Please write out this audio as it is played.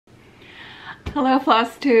Hello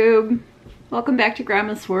Flosstube! Welcome back to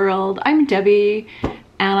Grandma's World. I'm Debbie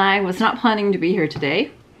and I was not planning to be here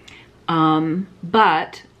today,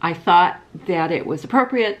 but I thought that it was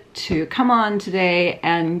appropriate to come on today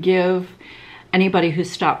and give anybody who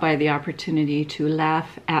stopped by the opportunity to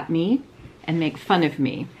laugh at me and make fun of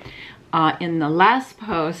me. In the last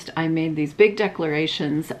post, I made these big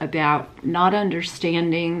declarations about not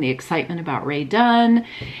understanding the excitement about Rae Dunn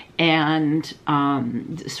and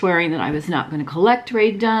swearing that I was not going to collect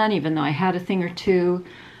Rae Dunn, even though I had a thing or two,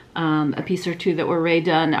 a piece or two that were Rae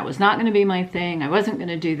Dunn. That was not going to be my thing. I wasn't going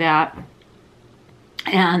to do that.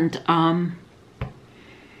 And I'm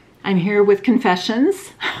here with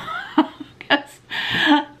confessions because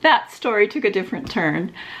that story took a different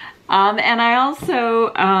turn. And I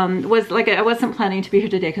also I wasn't planning to be here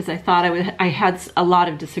today because I thought I had a lot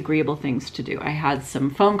of disagreeable things to do. I had some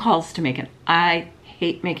phone calls to make, and I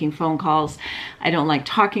hate making phone calls. I don't like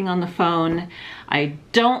talking on the phone. I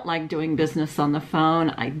don't like doing business on the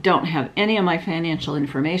phone. I don't have any of my financial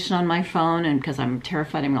information on my phone, and because I'm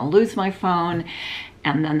terrified I'm going to lose my phone,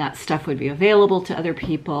 and then that stuff would be available to other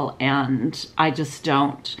people, and I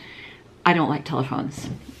don't like telephones.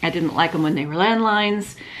 I didn't like them when they were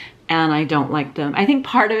landlines. And I don't like them. I think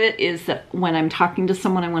part of it is that when I'm talking to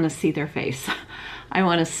someone, I want to see their face. I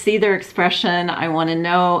want to see their expression. I want to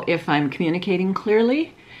know if I'm communicating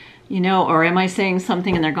clearly, you know, or am I saying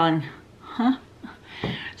something and they're going, huh?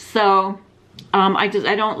 So I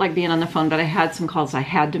don't like being on the phone, but I had some calls I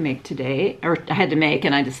had to make today, or I had to make,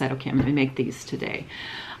 and I decided, okay, I'm going to make these today.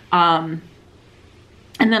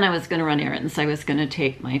 And then I was going to run errands. I was going to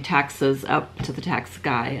take my taxes up to the tax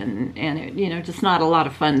guy, and it, you know, just not a lot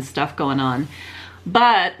of fun stuff going on.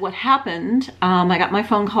 But what happened, I got my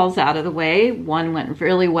phone calls out of the way. One went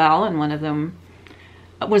really well, and one of them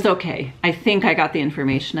was okay. I think I got the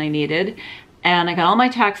information I needed, and I got all my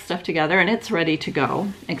tax stuff together, and it's ready to go,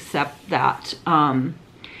 except that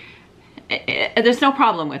there's no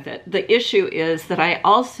problem with it. The issue is that I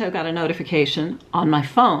also got a notification on my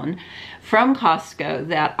phone from Costco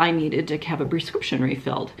that I needed to have a prescription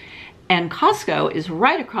refilled. And Costco is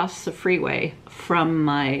right across the freeway from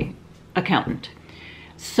my accountant.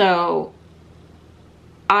 So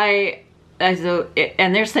and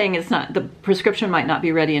they're saying the prescription might not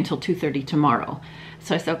be ready until 2:30 tomorrow.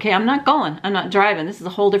 So I said, okay, I'm not going. I'm not driving. This is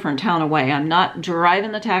a whole different town away. I'm not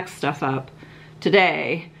driving the tax stuff up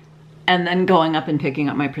today and then going up and picking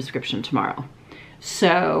up my prescription tomorrow.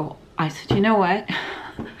 So I said, you know what?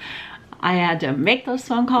 I had to make those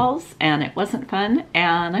phone calls and it wasn't fun,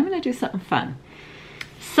 and I'm gonna do something fun.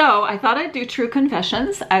 So I thought I'd do true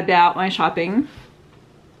confessions about my shopping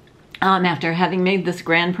after having made this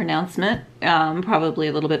grand pronouncement, probably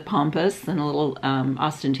a little bit pompous and a little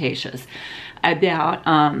ostentatious, about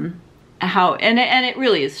how, and it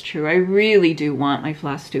really is true. I really do want my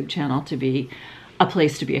Flosstube channel to be a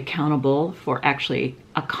place to be accountable for actually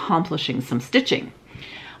accomplishing some stitching,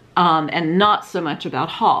 and not so much about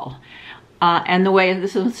haul. And the way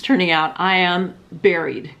this is turning out, I am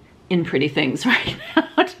buried in pretty things right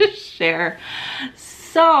now to share.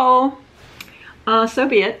 So, so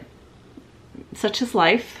be it. Such is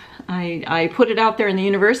life. I put it out there in the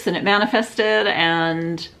universe and it manifested,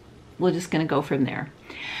 and we're just gonna go from there.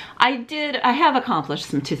 I have accomplished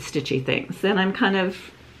some stitchy things, and I'm kind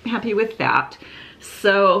of happy with that.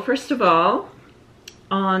 So first of all,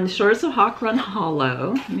 on the shores of Hawk Run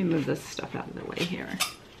Hollow, let me move this stuff out of the way here.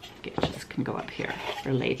 Okay, it just can go up here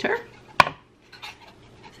for later.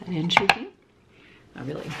 Is that intriguing? Not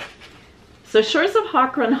really. So Shores of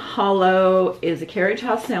Hawk Run Hollow is a Carriage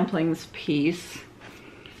House Samplings piece.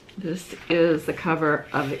 This is the cover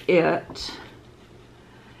of it.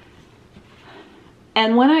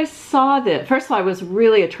 And when I saw that, first of all, I was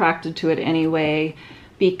really attracted to it anyway,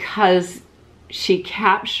 because she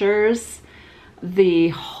captures the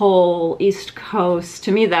whole East Coast,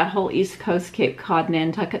 to me, that whole East Coast, Cape Cod,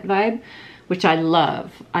 Nantucket vibe, which I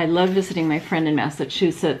love. I love visiting my friend in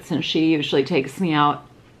Massachusetts, and she usually takes me out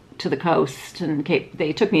to the coast, and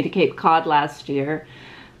they took me to Cape Cod last year.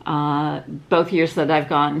 Both years that I've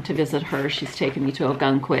gone to visit her, she's taken me to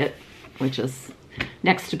Ogunquit, which is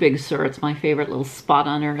next to Big Sur. It's my favorite little spot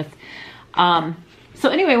on earth. So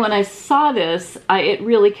anyway, when I saw this, it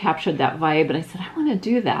really captured that vibe, and I said, I want to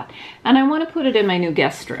do that. And I want to put it in my new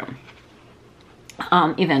guest room,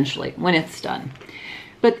 eventually, when it's done.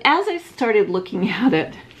 But as I started looking at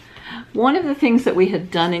it, one of the things that we had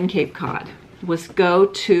done in Cape Cod was go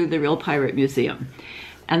to the Real Pirate Museum.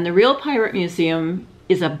 And the Real Pirate Museum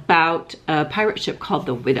is about a pirate ship called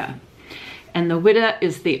the Aida. And the Aida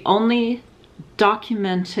is the only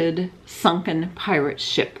documented sunken pirate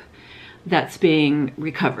ship that's being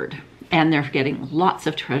recovered. and they're getting lots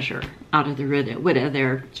of treasure out of the Whydah.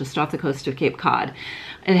 They're just off the coast of Cape Cod.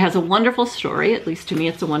 It has a wonderful story, at least to me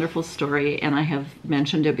it's a wonderful story, and I have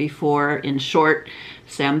mentioned it before. In short,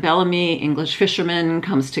 Sam Bellamy, English fisherman,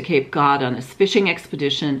 comes to Cape Cod on his fishing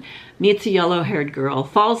expedition, meets a yellow-haired girl,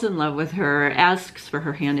 falls in love with her, asks for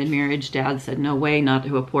her hand in marriage. Dad said, no way, not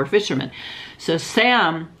to a poor fisherman. So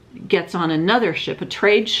Sam gets on another ship, a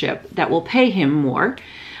trade ship, that will pay him more,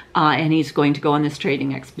 and he's going to go on this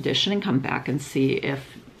trading expedition and come back and see if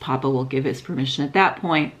Papa will give his permission at that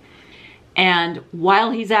point. And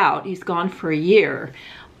while he's out, he's gone for a year,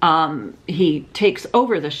 he takes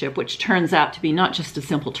over the ship, which turns out to be not just a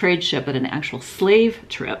simple trade ship, but an actual slave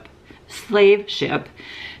ship,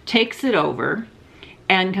 takes it over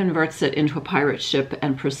and converts it into a pirate ship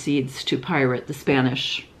and proceeds to pirate the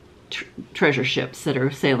Spanish treasure ships that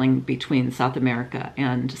are sailing between South America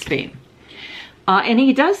and Spain. And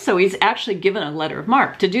he does so. He's actually given a letter of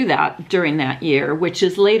marque to do that during that year, which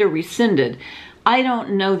is later rescinded. I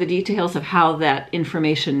don't know the details of how that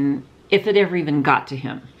information, if it ever even got to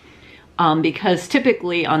him, because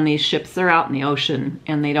typically on these ships, they're out in the ocean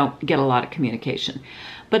and they don't get a lot of communication.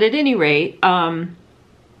 But at any rate,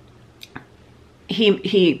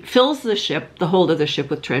 he fills the ship, the hold of the ship,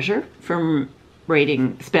 with treasure from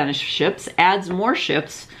raiding Spanish ships, adds more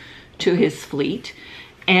ships to his fleet,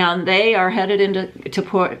 and they are headed into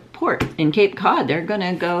port in Cape Cod. They're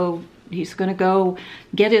gonna go, he's gonna go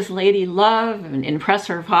get his lady love and impress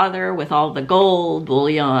her father with all the gold,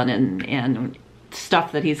 bullion, and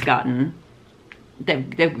stuff that he's gotten.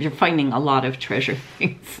 They're finding a lot of treasure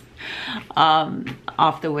things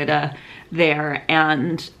off the Whydah there,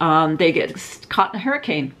 and they get caught in a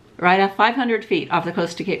hurricane right at 500 feet off the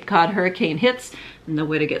coast of Cape Cod. Hurricane hits, and the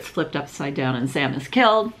Whydah gets flipped upside down, and Sam is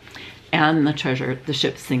killed. And the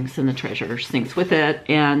ship sinks, and the treasure sinks with it.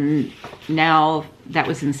 And now, that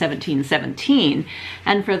was in 1717,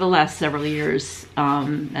 and for the last several years,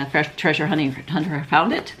 a treasure hunter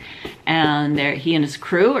found it, and he and his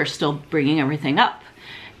crew are still bringing everything up.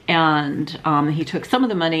 And he took some of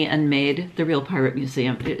the money and made the Real Pirate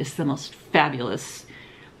Museum. It is the most fabulous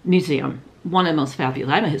museum, one of the most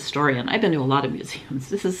fabulous. I'm a historian. I've been to a lot of museums.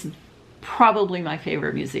 This is probably my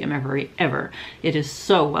favorite museum ever. It is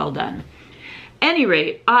so well done. Any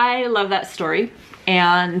rate, I love that story,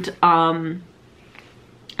 and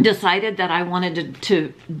decided that I wanted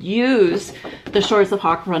to use the shores of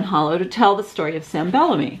Hawk Run Hollow to tell the story of Sam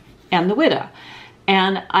Bellamy and the Whydah.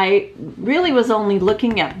 And I really was only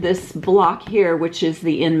looking at this block here, which is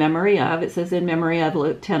the in memory of. It says in memory of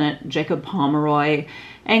Lieutenant Jacob Pomeroy,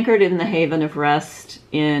 anchored in the haven of rest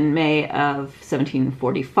in May of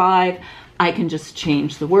 1745. I can just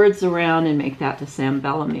change the words around and make that to Sam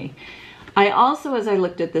Bellamy. I also, as I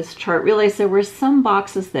looked at this chart, realized there were some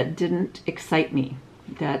boxes that didn't excite me,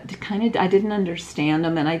 that I didn't understand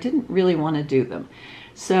them, and I didn't really want to do them.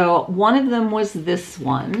 So one of them was this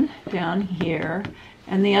one down here,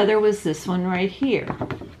 and the other was this one right here.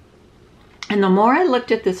 And the more I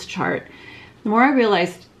looked at this chart, the more I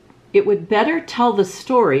realized it would better tell the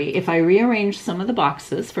story if I rearranged some of the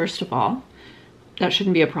boxes, first of all. That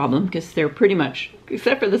shouldn't be a problem because they're pretty much,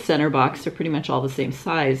 except for the center box, they're pretty much all the same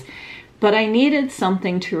size. But I needed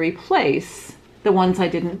something to replace the ones I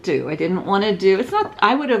didn't do. I didn't want to do, it's not,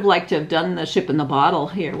 I would have liked to have done the ship in the bottle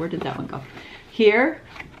here. Where did that one go? Here.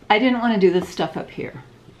 I didn't want to do this stuff up here.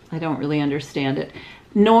 I don't really understand it.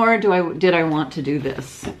 Nor did I want to do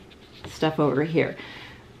this stuff over here.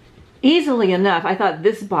 Easily enough, I thought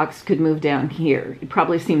this box could move down here. It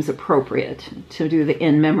probably seems appropriate to do the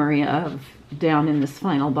in memory of down in this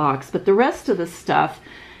final box. But the rest of the stuff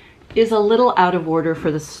is a little out of order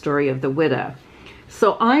for the story of the Whydah.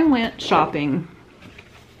 So I went shopping,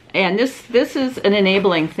 and this is an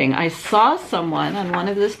enabling thing. I saw someone on one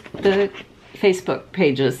of the Facebook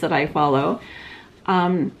pages that I follow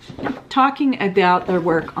talking about their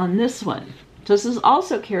work on this one. So this is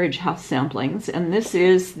also Carriage House samplings, and this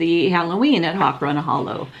is the Halloween at Hawk Run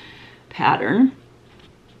Hollow pattern.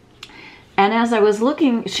 And as I was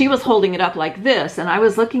looking, she was holding it up like this, and I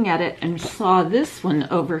was looking at it and saw this one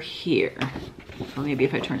over here. Well, maybe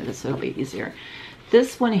if I turn it this way, it'll be easier.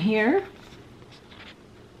 This one here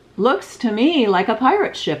looks to me like a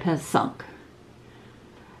pirate ship has sunk.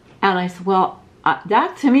 And I said, well,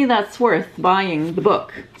 to me, that's worth buying the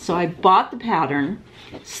book. So I bought the pattern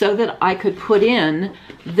so that I could put in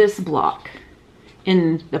this block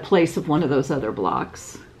in the place of one of those other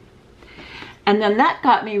blocks. And then that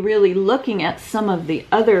got me really looking at some of the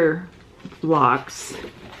other blocks.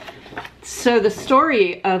 So the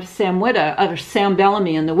story of Sam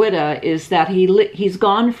Bellamy and the Whydah is that he's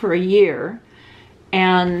gone for a year,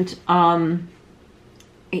 and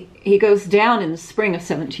he goes down in the spring of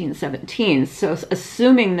 1717. So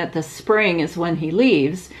assuming that the spring is when he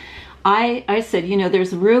leaves, I said, you know,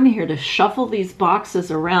 there's room here to shuffle these boxes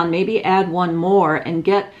around, maybe add one more and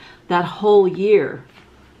get that whole year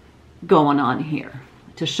going on here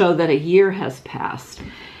to show that a year has passed.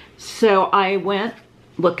 So I went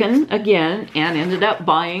looking again and ended up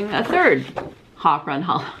buying a third Hawk Run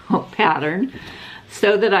Hollow pattern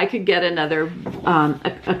so that I could get another,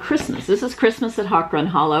 a Christmas. This is Christmas at Hawk Run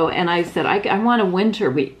Hollow, and I said, I want a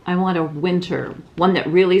winter I want a winter, one that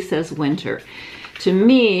really says winter. To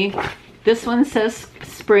me, this one says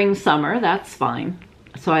spring, summer, that's fine.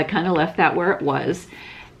 So I kind of left that where it was.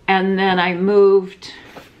 And then I moved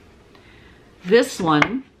this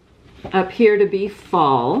one up here to be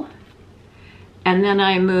fall. And then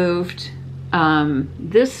I moved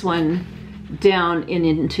this one down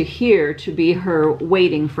into here to be her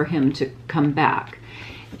waiting for him to come back.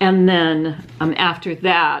 And then after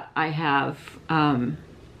that, I have, well,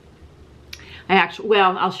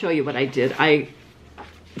 I'll show you what I did. I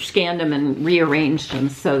scanned them and rearranged them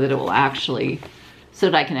so that it will actually, so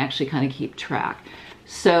that I can actually kind of keep track.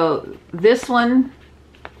 So this one,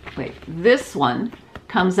 this one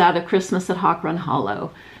comes out of Christmas at Hawk Run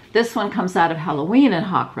Hollow. This one comes out of Halloween at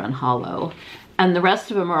Hawk Run Hollow. And the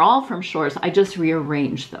rest of them are all from Shores. I just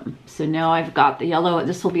rearranged them. So now I've got the yellow,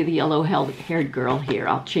 this will be the yellow-haired girl here.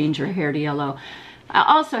 I'll change her hair to yellow. I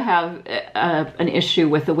also have an issue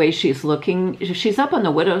with the way she's looking. If she's up on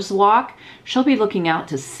the Widow's Walk, she'll be looking out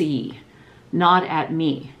to sea, not at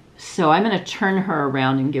me. So I'm going to turn her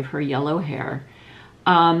around and give her yellow hair.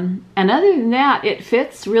 And other than that, it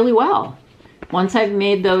fits really well. Once I've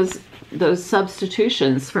made those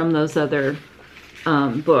substitutions from those other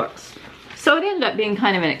books. So it ended up being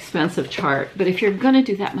kind of an expensive chart, but if you're going to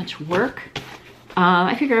do that much work,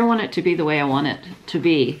 I figure I want it to be the way I want it to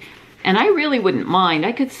be. And I really wouldn't mind.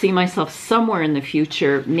 I could see myself somewhere in the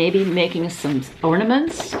future maybe making some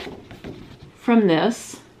ornaments from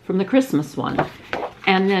this, from the Christmas one,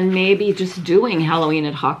 and then maybe just doing Halloween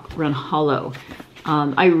at Hawk Run Hollow.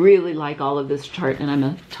 I really like all of this chart, and I'm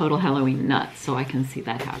a total Halloween nut, so I can see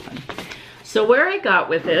that happen. So where I got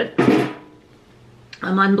with it,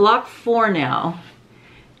 I'm on block 4 now,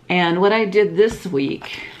 and what I did this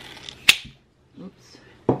week,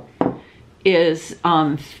 is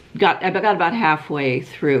I got about halfway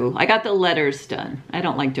through. I got the letters done. I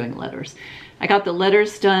don't like doing letters. I got the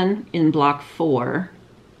letters done in block 4,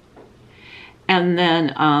 and then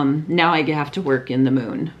now I have to work in the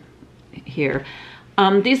moon here.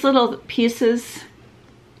 These little pieces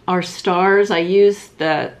are stars. I used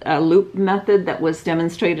the loop method that was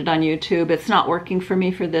demonstrated on YouTube. It's not working for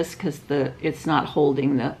me for this because it's not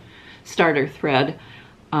holding the starter thread.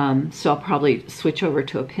 So I'll probably switch over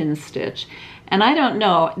to a pin stitch. And I don't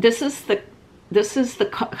know, this is the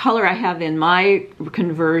color I have in my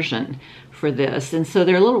conversion for this. And so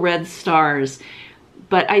they're little red stars,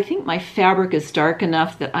 but I think my fabric is dark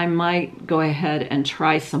enough that I might go ahead and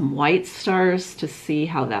try some white stars to see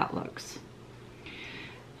how that looks.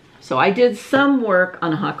 So I did some work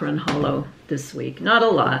on Hawk Run Hollow this week. Not a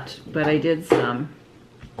lot, but I did some.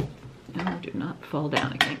 Oh, do not fall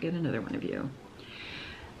down. I can't get another one of you.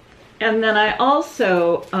 And then I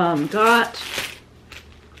also got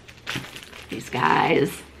these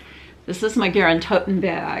guys. This is my Toten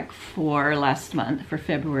bag for last month, for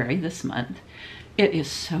February, this month. It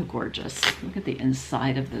is so gorgeous. Look at the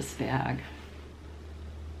inside of this bag.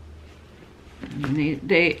 I mean,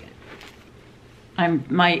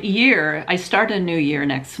 I start a new year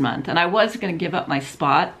next month, and I was going to give up my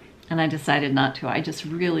spot, and I decided not to. I just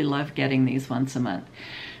really love getting these once a month.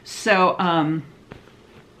 So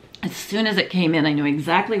as soon as it came in, I knew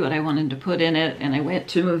exactly what I wanted to put in it, and I went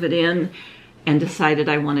to move it in and decided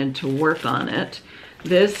I wanted to work on it.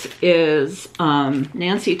 This is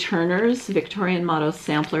Nancy Turner's Victorian Motto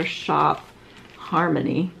Sampler Shop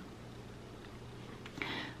Harmony.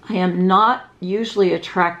 I am not usually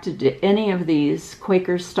attracted to any of these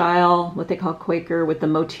Quaker style, what they call Quaker, with the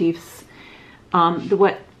motifs.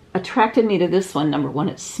 What attracted me to this one, number one,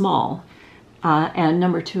 it's small. And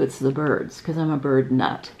number 2, it's the birds, because I'm a bird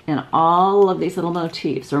nut. And all of these little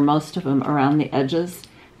motifs, or most of them around the edges,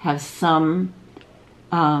 have some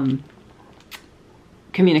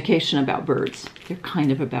communication about birds. They're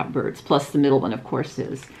kind of about birds, plus the middle one, of course,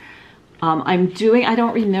 is. I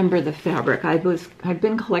don't remember the fabric. I've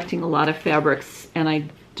been collecting a lot of fabrics, and I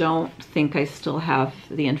don't think I still have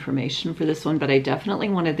the information for this one, but I definitely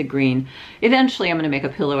wanted the green. Eventually, I'm going to make a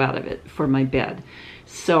pillow out of it for my bed.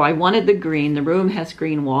 So I wanted the green. The room has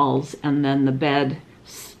green walls, and then the bed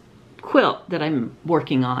quilt that I'm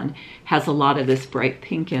working on has a lot of this bright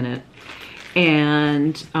pink in it.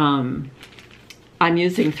 And I'm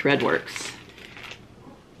using Threadworks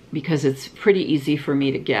because it's pretty easy for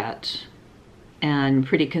me to get and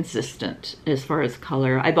pretty consistent as far as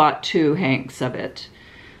color. I bought 2 hanks of it,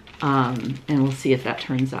 and we'll see if that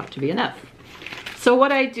turns out to be enough. So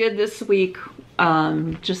what I did this week,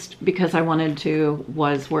 just because I wanted to,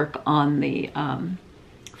 was work on the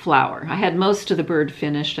flower. I had most of the bird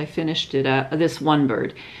finished. I finished it up, this one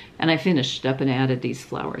bird, and I finished it up and added these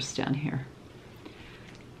flowers down here.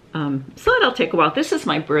 So it'll take a while. This is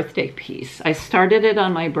my birthday piece. I started it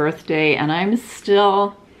on my birthday, and I'm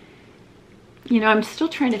still, you know, I'm still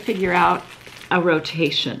trying to figure out a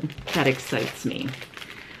rotation that excites me.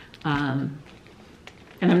 And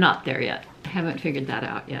I'm not there yet. I haven't figured that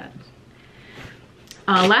out yet.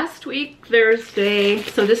 Last week, Thursday,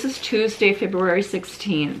 so this is Tuesday, February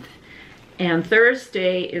 16th. And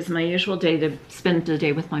Thursday is my usual day to spend the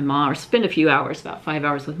day with my mom, or spend a few hours, about 5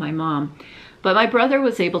 hours with my mom. But my brother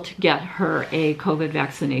was able to get her a COVID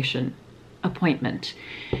vaccination appointment.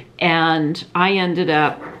 And I ended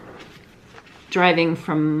up driving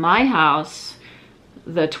from my house,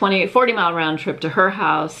 the 40 mile round trip to her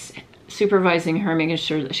house, supervising her, making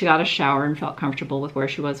sure that she got a shower and felt comfortable with where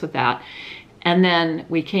she was with that. And then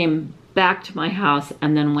we came back to my house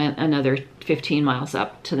and then went another 15 miles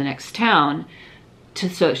up to the next town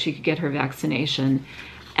so she could get her vaccination.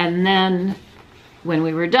 And then when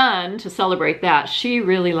we were done, to celebrate that, she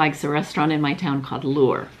really likes a restaurant in my town called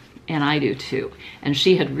Lure, and I do too. And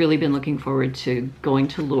she had really been looking forward to going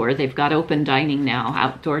to Lure. They've got open dining now,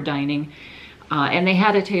 outdoor dining, and they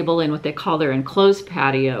had a table in what they call their enclosed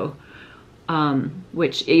patio,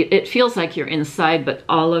 which it feels like you're inside, but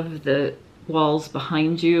all of the walls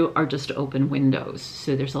behind you are just open windows.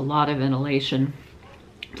 So there's a lot of ventilation.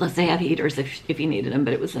 Plus they have heaters if you needed them,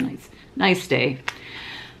 but it was a nice day.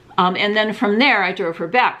 And then from there, I drove her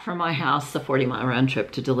back from my house, the 40 mile round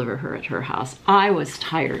trip, to deliver her at her house. I was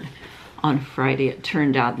tired on Friday, it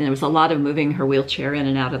turned out. There was a lot of moving her wheelchair in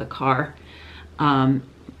and out of the car. And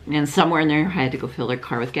somewhere in there, I had to go fill her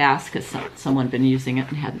car with gas because someone had been using it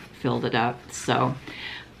and hadn't filled it up. So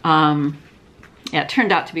yeah, it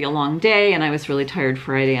turned out to be a long day, and I was really tired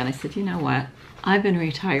Friday. And I said, you know what? I've been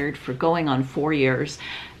retired for going on 4 years,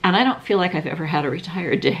 and I don't feel like I've ever had a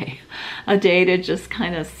retired day. A day to just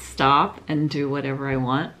kind of stop and do whatever I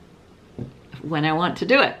want when I want to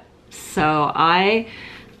do it. So I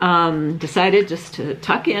decided just to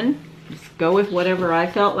tuck in, just go with whatever I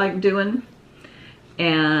felt like doing,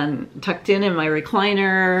 and tucked in my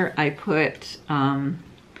recliner. I put,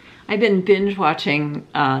 I've been binge watching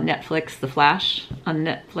Netflix, The Flash on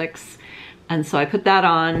Netflix, and so I put that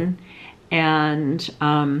on and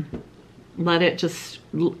let it just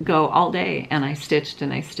go all day. And I stitched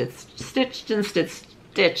and I stitched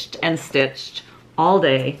and stitched all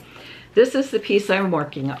day. This is the piece I'm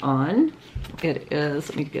working on. It is,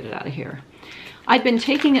 let me get it out of here. I've been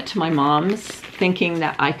taking it to my mom's thinking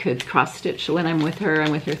that I could cross stitch when I'm with her.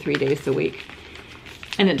 I'm with her 3 days a week.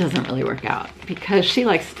 And it doesn't really work out because she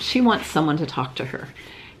wants someone to talk to her.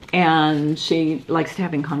 And she likes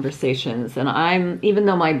having conversations. And even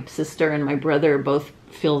though my sister and my brother both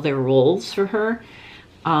fill their roles for her,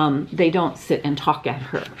 they don't sit and talk at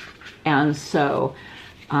her. And so,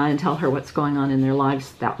 and tell her what's going on in their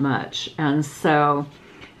lives that much. And so,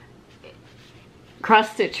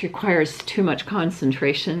 cross stitch requires too much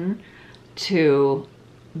concentration to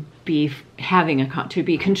be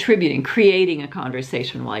contributing, creating a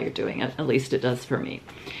conversation while you're doing it. At least it does for me.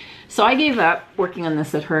 So I gave up working on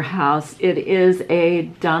this at her house. It is a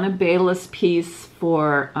Donna Bayless piece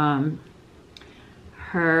for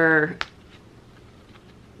her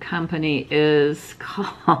company is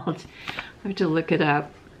called, I have to look it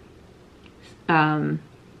up. Well,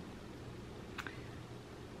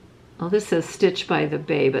 this says Stitch by the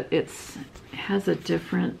Bay, but it has a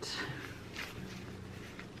different,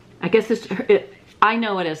 I guess I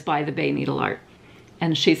know it as By the Bay Needle Art.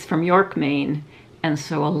 And she's from York, Maine. And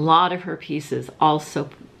so a lot of her pieces also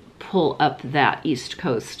pull up that East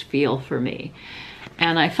Coast feel for me.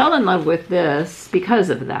 And I fell in love with this because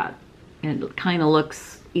of that. It kind of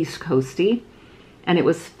looks East Coasty. And it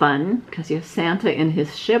was fun because you have Santa in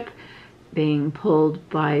his ship being pulled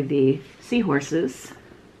by the seahorses.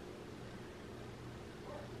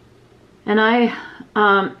 And I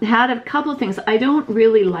had a couple of things. I don't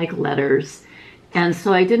really like letters. And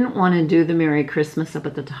so I didn't want to do the Merry Christmas up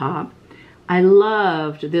at the top. I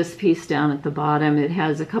loved this piece down at the bottom. It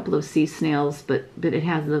has a couple of sea snails, but it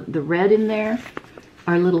has the red in there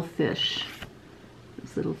are little fish.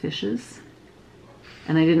 Those little fishes.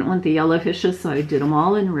 And I didn't want the yellow fishes, so I did them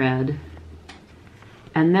all in red.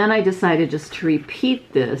 And then I decided just to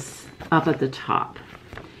repeat this up at the top.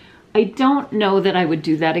 I don't know that I would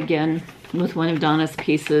do that again with one of Donna's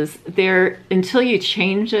pieces. Until you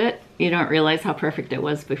change it, you don't realize how perfect it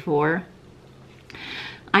was before.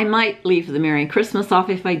 I might leave the Merry Christmas off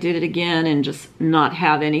if I did it again and just not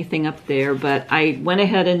have anything up there, but I went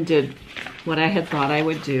ahead and did what I had thought I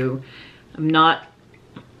would do. I'm not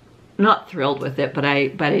thrilled with it, but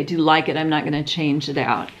I do like it. I'm not going to change it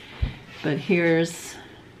out. But here's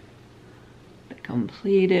the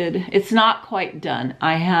completed. It's not quite done.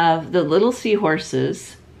 I have the little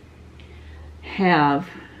seahorses I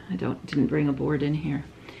didn't bring a board in here.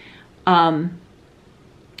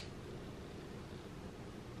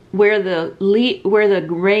 Where the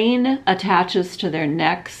grain attaches to their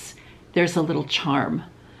necks, there's a little charm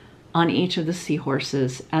on each of the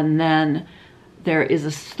seahorses, and then there is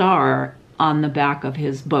a star on the back of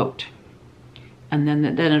his boat, and then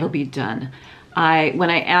it'll be done. When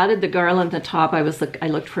I added the garland at the top, I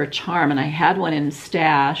looked for a charm, and I had one in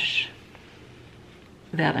stash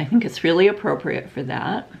that I think is really appropriate for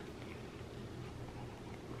that.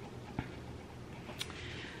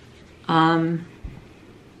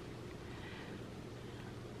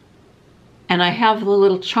 And I have the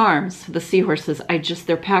little charms for the seahorses.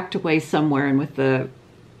 They're packed away somewhere, and with the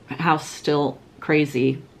house still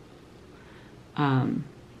crazy, I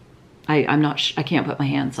can't put my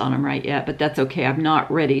hands on them right yet, but that's okay. I'm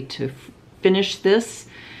not ready to finish this.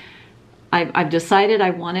 I've decided I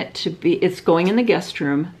want it to be, it's going in the guest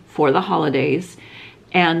room for the holidays.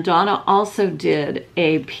 And Donna also did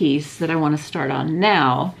a piece that I want to start on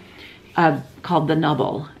now called The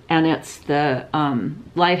Nubble. And it's the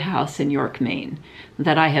lighthouse in York, Maine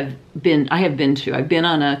that I have been to. I've been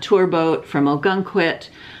on a tour boat from Ogunquit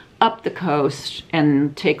up the coast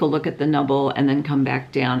and take a look at the Nubble and then come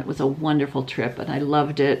back down. It was a wonderful trip, and I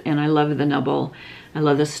loved it, and I love the Nubble. I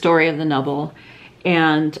love the story of the Nubble.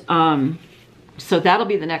 And so that'll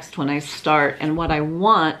be the next one I start. And what I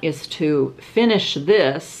want is to finish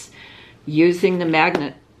this using the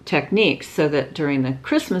magnet technique so that during the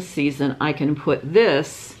Christmas season I can put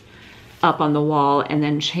this up on the wall and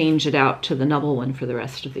then change it out to the Nubble one for the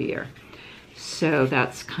rest of the year. So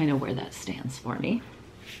that's kind of where that stands for me.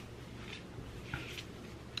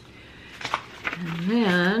 And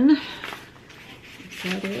then, is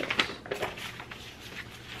that it?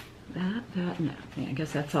 No. Yeah, I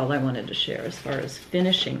guess that's all I wanted to share as far as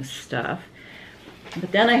finishing stuff.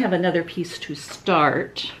 But then I have another piece to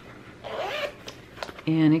start.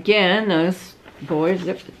 And again, those boys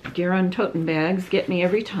that gear on totem bags get me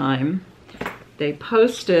every time. They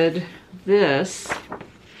posted this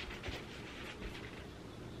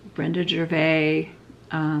Brenda Gervais,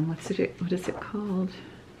 what is it called?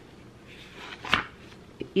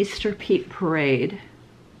 Easter Peak Parade.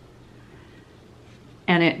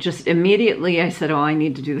 And it just immediately, I said, oh, I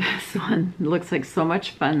need to do this one. It looks like so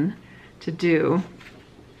much fun to do.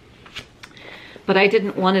 But I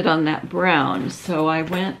didn't want it on that brown, so I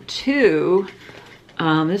went to,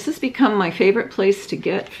 this has become my favorite place to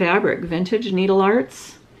get fabric, Vintage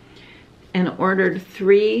NeedleArts, and ordered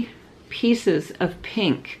 3 pieces of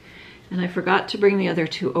pink. And I forgot to bring the other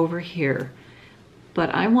 2 over here,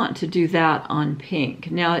 but I want to do that on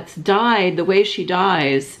pink. Now it's dyed, the way she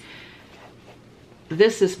dyes,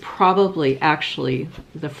 this is probably actually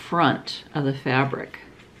the front of the fabric.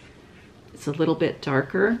 It's a little bit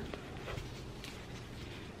darker,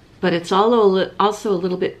 but it's also a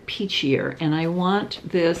little bit peachier, and I want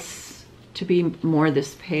this to be more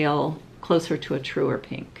this pale, closer to a truer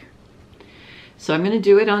pink. So I'm going to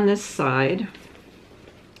do it on this side.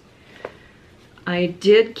 I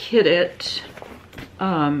did kit it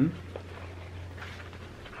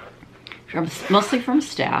mostly from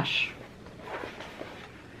Stash.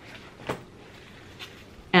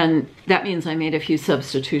 And that means I made a few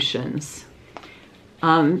substitutions.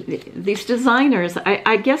 These designers,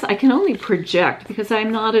 I guess I can only project because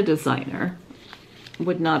I'm not a designer.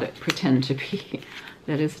 Would not pretend to be.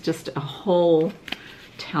 That is just a whole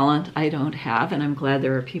talent I don't have, and I'm glad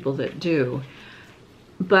there are people that do.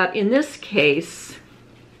 But in this case,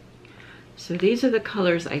 so these are the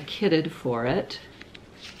colors I kitted for it.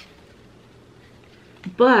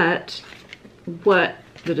 But what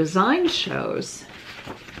the design shows,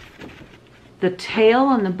 the tail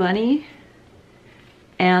on the bunny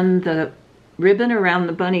and the ribbon around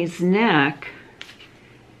the bunny's neck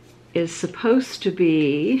is supposed to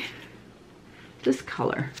be this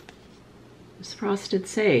color, this frosted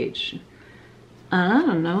sage. I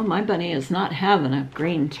don't know, my bunny is not having a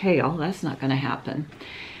green tail. That's not going to happen.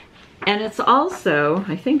 And it's also,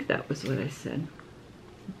 I think that was what I said.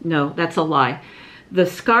 No, that's a lie. The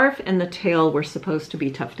scarf and the tail were supposed to be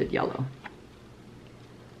tufted yellow.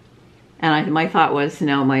 And my thought was,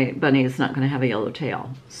 no, my bunny is not going to have a yellow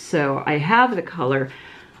tail. So I have the color.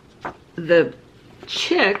 The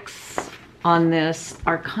chicks on this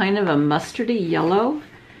are kind of a mustardy yellow,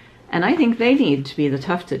 and I think they need to be the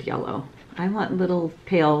tufted yellow. I want little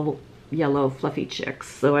pale yellow fluffy chicks,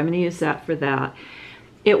 so I'm going to use that for that.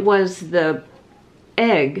 It was the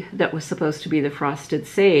egg that was supposed to be the frosted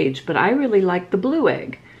sage, but I really like the blue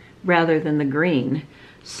egg rather than the green.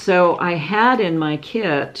 So I had in my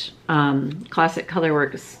kit Classic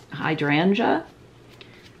Colorworks Hydrangea,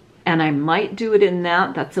 and I might do it in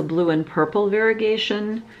that. That's a blue and purple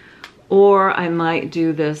variegation. Or I might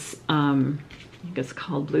do this, I think it's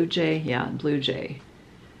called Blue Jay. Yeah, Blue Jay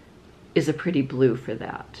is a pretty blue for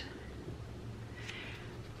that.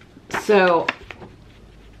 So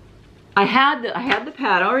I had the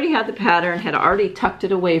pattern, already had the pattern, had already tucked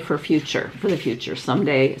it away for the future.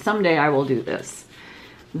 Someday I will do this.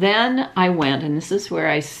 Then I went, and this is where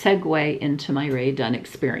I segue into my Rae Dunn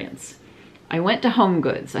experience. I went to Home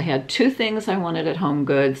Goods. I had 2 things I wanted at Home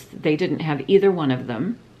Goods. They didn't have either one of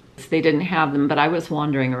them. They didn't have them, but I was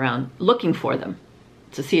wandering around looking for them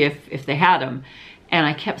to see if they had them. And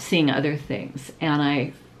I kept seeing other things. And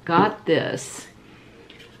I got this.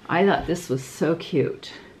 I thought this was so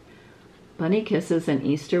cute. Bunny Kisses and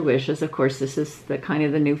Easter Wishes. Of course, this is the kind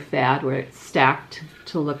of the new fad where it's stacked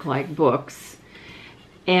to look like books.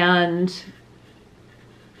 And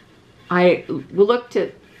I looked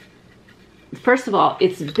at, first of all,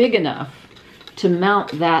 it's big enough to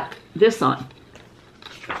mount this on.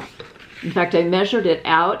 In fact, I measured it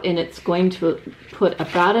out, and it's going to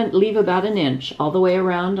leave about an inch all the way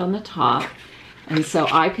around on the top. And so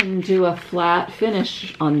I can do a flat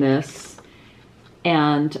finish on this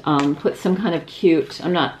and put some kind of cute,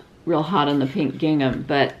 I'm not real hot on the pink gingham,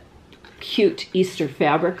 but cute Easter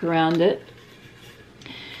fabric around it.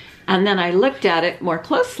 And then I looked at it more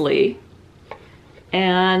closely,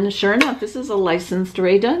 and sure enough, this is a licensed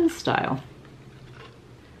Rae Dunn style.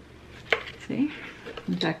 See?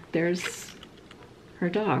 In fact, there's her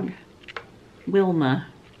dog, Wilma.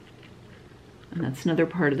 And that's another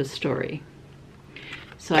part of the story.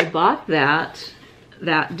 So I bought that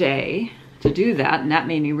day to do that, and that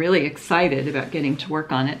made me really excited about getting to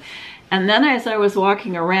work on it. And then as I was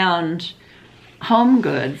walking around Home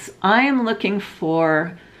Goods, I am looking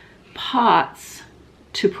for pots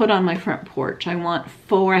to put on my front porch. I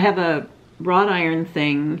have a wrought iron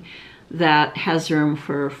thing that has room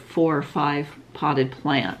for 4 or 5 potted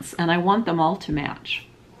plants, and I want them all to match.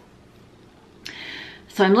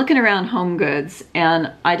 So I'm looking around Home Goods,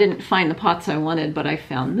 and I didn't find the pots I wanted, but I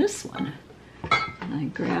found this one. And I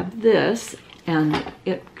grabbed this, and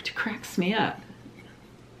it cracks me up.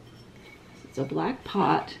 It's a black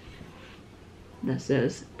pot that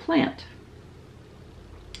says plant.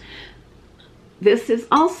 This is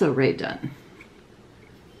also Rae Dunn.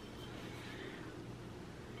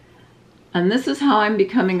 And this is how I'm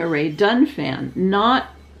becoming a Rae Dunn fan. Not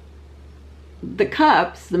the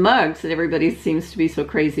cups, the mugs that everybody seems to be so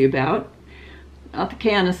crazy about. Not the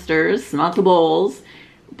canisters, not the bowls,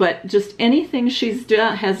 but just anything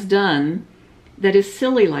has done that is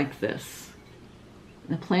silly like this.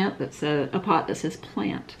 A pot that says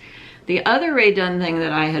plant. The other Rae Dunn thing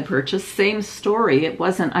that I had purchased, same story.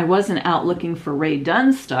 I wasn't out looking for Rae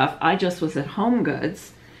Dunn stuff. I just was at Home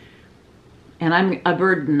Goods, and I'm a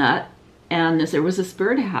bird nut, and there was this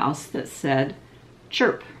birdhouse that said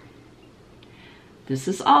chirp. This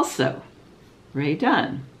is also Rae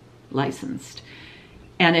Dunn, licensed.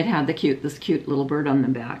 And it had this cute little bird on the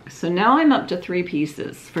back. So now I'm up to 3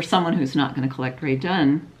 pieces. For someone who's not going to collect Rae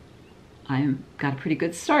Dunn, I've got a pretty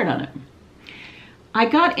good start on it. I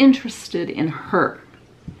got interested in her.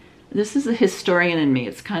 This is a historian in me.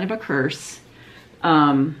 It's kind of a curse.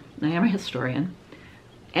 I am a historian.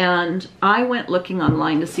 And I went looking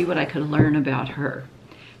online to see what I could learn about her.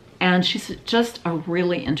 And she's just a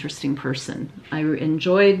really interesting person. I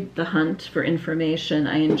enjoyed the hunt for information.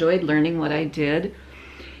 I enjoyed learning what I did,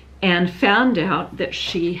 and found out that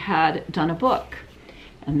she had done a book.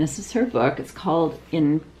 And this is her book. It's called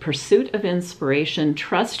In Pursuit of Inspiration,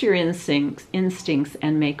 Trust Your Instincts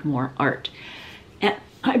and Make More Art. And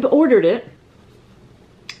I ordered it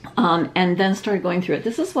and then started going through it.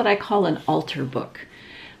 This is what I call an altar book.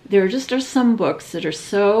 There just are some books that are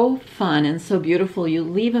so fun and so beautiful, you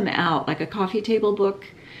leave them out, like a coffee table book,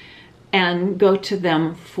 and go to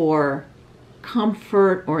them for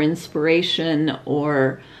comfort or inspiration,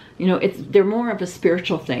 or, you know, they're more of a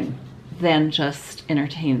spiritual thing than just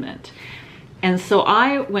entertainment. And so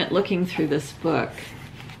I went looking through this book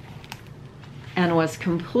and was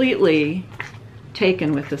completely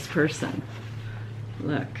taken with this person.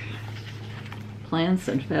 Look, plants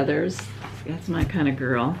and feathers. That's my kind of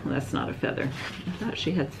girl. Well, that's not a feather. I thought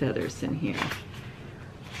she had feathers in here.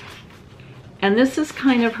 And this is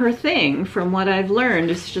kind of her thing from what I've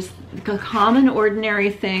learned. It's just common,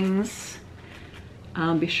 ordinary things.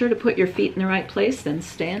 Be sure to put your feet in the right place and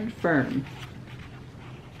stand firm.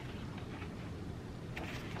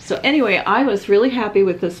 So anyway, I was really happy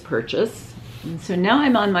with this purchase. And so now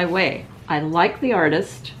I'm on my way. I like the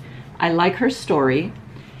artist. I like her story.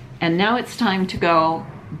 And now it's time to go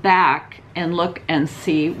back and look and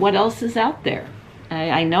see what else is out there.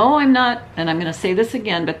 I know I'm not, and I'm going to say this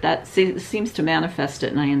again, but that seems to manifest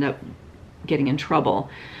it and I end up getting in trouble.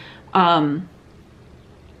 Not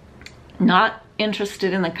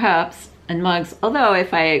interested in the cups and mugs, although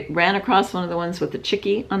if I ran across one of the ones with the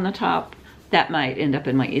chickie on the top, that might end up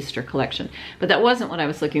in my Easter collection. But that wasn't what I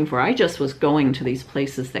was looking for. I just was going to these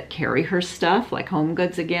places that carry her stuff, like Home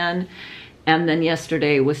Goods again. And then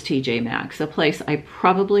yesterday was TJ Maxx, a place I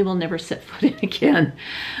probably will never set foot in again.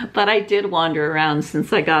 But I did wander around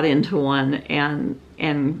since I got into one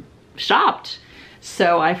and shopped.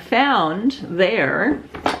 So I found there,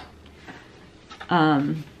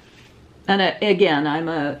 and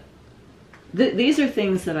again, these are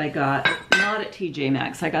things that I got not at TJ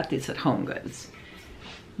Maxx. I got these at Home Goods.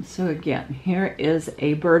 So again, here is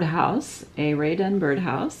a birdhouse, a Rae Dunn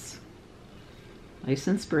birdhouse,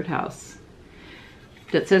 licensed birdhouse,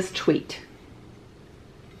 that says tweet.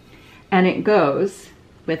 And it goes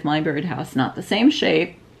with my birdhouse, not the same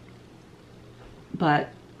shape, but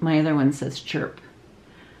my other one says chirp.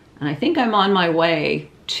 And I think I'm on my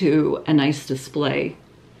way to a nice display.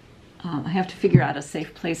 I have to figure out a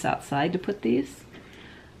safe place outside to put these,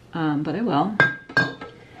 but I will.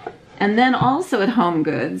 And then also at Home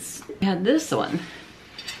Goods, I had this one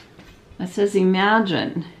that says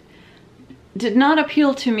Imagine. Did not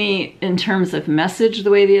appeal to me in terms of message the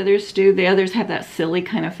way the others do. The others have that silly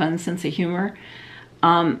kind of fun sense of humor.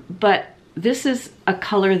 But this is a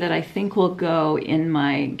color that I think will go in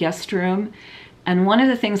my guest room. And one of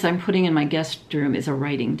the things I'm putting in my guest room is a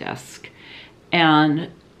writing desk. And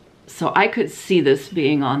so I could see this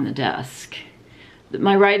being on the desk.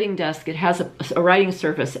 My writing desk, it has a writing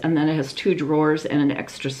surface and then it has 2 drawers and an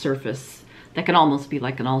extra surface that can almost be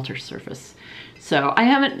like an altar surface. So I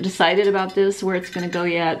haven't decided about this, where it's going to go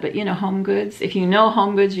yet, but you know, Home Goods, if you know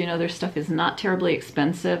Home Goods, you know their stuff is not terribly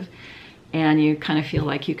expensive and you kind of feel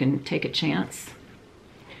like you can take a chance.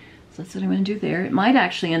 So that's what I'm going to do there. It might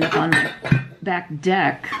actually end up on my back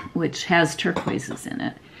deck, which has turquoises in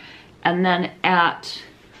it. And then at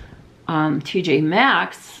TJ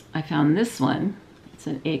Maxx, I found this one. It's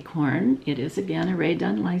an acorn. It is again a Rae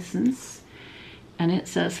Dunn license and it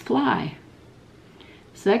says fly.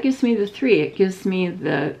 So that gives me the 3. It gives me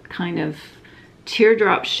the kind of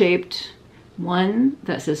teardrop shaped one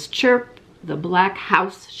that says chirp, the black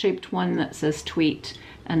house shaped one that says tweet,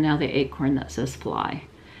 and now the acorn that says fly.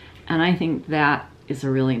 And I think that is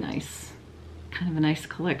a really nice, kind of a nice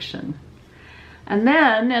collection. And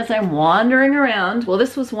then as I'm wandering around, well,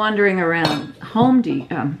 this was wandering around Home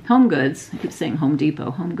Goods. I keep saying Home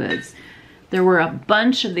Depot, Home Goods. There were a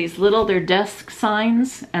bunch of these little, they're desk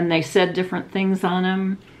signs, and they said different things on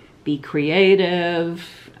them. Be creative.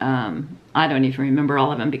 I don't even remember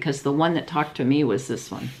all of them because the one that talked to me was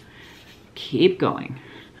this one. Keep going.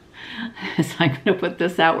 So I'm going to put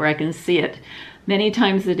this out where I can see it many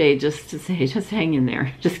times a day just to say, just hang in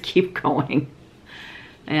there. Just keep going.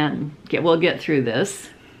 And we'll get through this.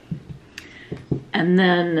 And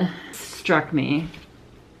then struck me.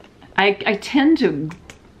 I tend to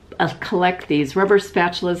collect these rubber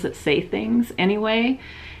spatulas that say things anyway.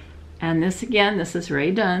 And this again, this is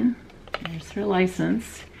Rae Dunn. There's her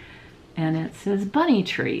license. And it says bunny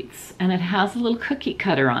treats. And it has a little cookie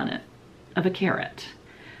cutter on it of a carrot.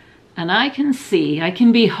 And I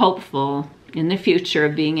can be hopeful in the future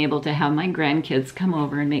of being able to have my grandkids come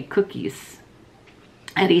over and make cookies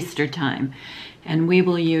at Easter time. And we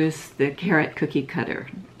will use the carrot cookie cutter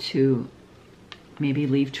to maybe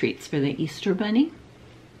leave treats for the Easter bunny.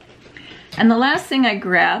 And the last thing I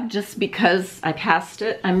grabbed, just because I passed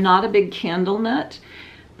it, I'm not a big candle nut,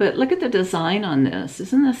 but look at the design on this.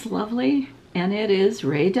 Isn't this lovely? And it is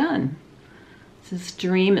Rae Dunn. This is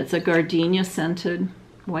Dream. It's a gardenia scented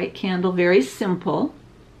white candle, very simple.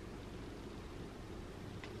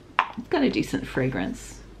 It's got a decent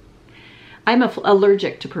fragrance. I'm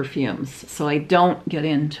allergic to perfumes, so I don't get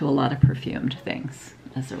into a lot of perfumed things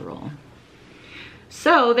as a rule.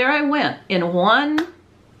 So there I went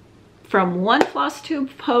from one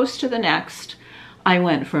Flosstube post to the next. I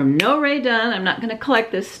went from no Rae Dunn, I'm not going to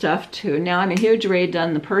collect this stuff, to now I'm a huge Rae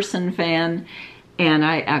Dunn the person fan, and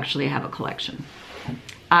I actually have a collection.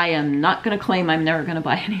 I am not going to claim I'm never going to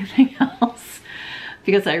buy anything else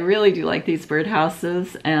because I really do like these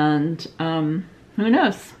birdhouses, and who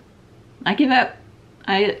knows? I give up.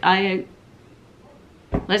 I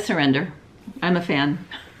surrender. I'm a fan.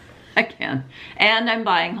 I can. And I'm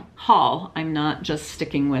buying haul. I'm not just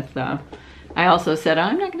sticking with I also said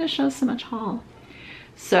I'm not going to show so much haul.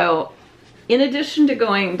 So in addition to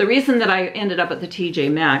going, the reason that I ended up at the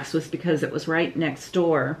TJ Maxx was because it was right next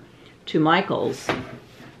door to Michael's.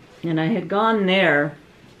 And I had gone there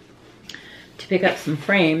to pick up some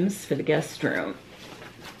frames for the guest room.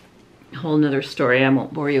 A whole nother story I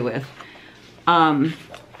won't bore you with. And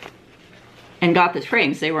got the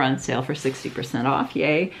frames. They were on sale for 60% off,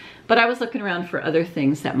 yay. But I was looking around for other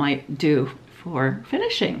things that might do for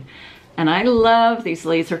finishing. And I love these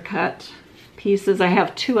laser cut pieces. I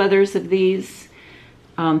have 2 others of these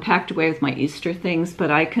packed away with my Easter things,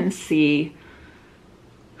 but I can see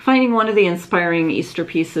finding one of the inspiring Easter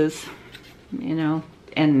pieces, you know,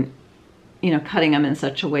 and, you know, cutting them in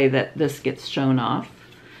such a way that this gets shown off.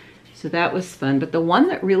 So that was fun. But the one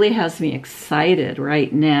that really has me excited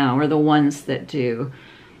right now are the ones that do.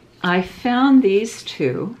 I found these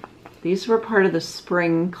 2. These were part of the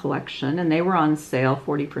spring collection, and they were on sale,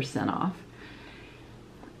 40% off.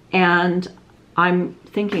 And I'm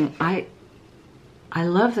thinking, I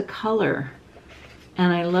love the color,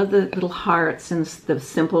 and I love the little hearts and the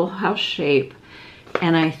simple house shape.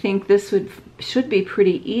 And I think this should be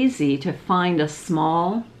pretty easy to find a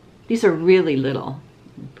small. These are really little.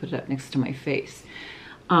 Put it up next to my face.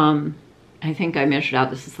 I think I measured out,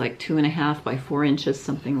 this is like 2.5 by 4 inches,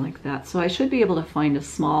 something like that. So I should be able to find a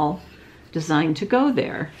small design to go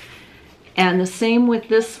there. And the same with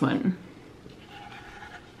this one.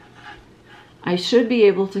 I should be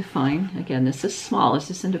able to find, again, this is small, this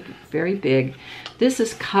isn't very big. This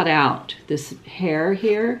is cut out, this hair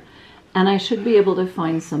here, and I should be able to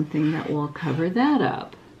find something that will cover that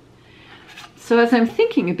up. So as I'm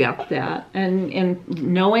thinking about that and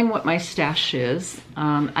knowing what my stash is,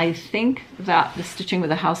 I think that the stitching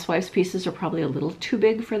with the housewives pieces are probably a little too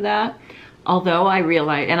big for that. Although I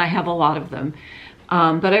realize, and I have a lot of them,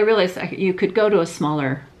 but I realize you could go to a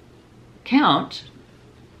smaller count.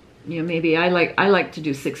 You know, maybe I like to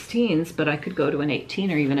do 16s, but I could go to an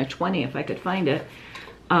 18 or even a 20 if I could find it,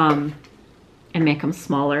 and make them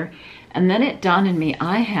smaller. And then it dawned on me,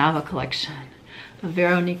 I have a collection of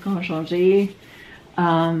Veronique Engendry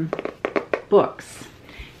books,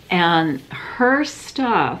 and her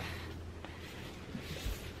stuff.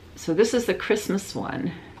 So this is the Christmas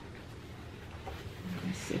one.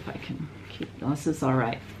 Let's see if I can keep this. Is all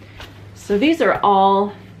right. So these are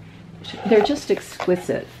all, they're just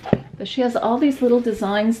exquisite. But she has all these little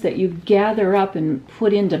designs that you gather up and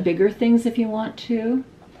put into bigger things if you want to.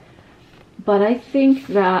 But I think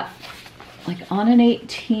that, like on an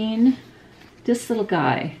 18, this little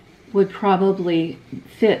guy would probably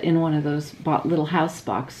fit in one of those little house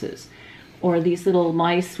boxes, or these little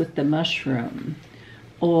mice with the mushroom,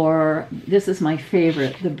 or this is my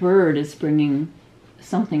favorite. The bird is bringing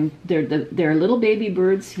something. There are little baby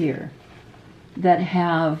birds here that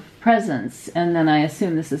have presents, and then I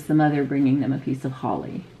assume this is the mother bringing them a piece of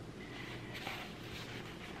holly.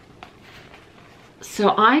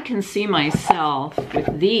 So I can see myself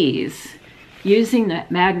with these using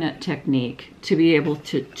that magnet technique to be able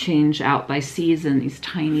to change out by season these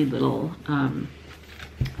tiny little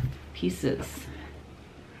pieces.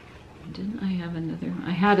 Didn't I have another?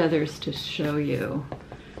 I had others to show you.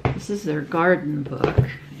 This is their garden book,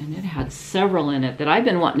 and it had several in it that I've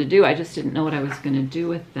been wanting to do. I just didn't know what I was going to do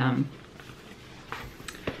with them.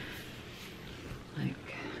 Like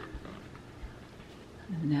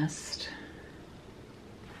a nest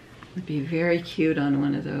would be very cute on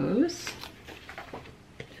one of those.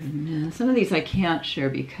 And then some of these I can't share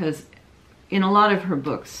because in a lot of her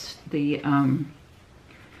books, she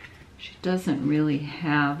doesn't really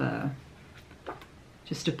have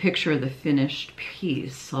just a picture of the finished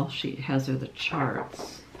piece. All she has are the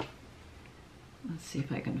charts. Let's see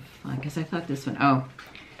if I can find, because I thought this one, oh.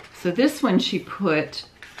 So this one she put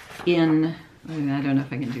in, I don't know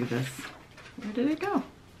if I can do this. Where did it go?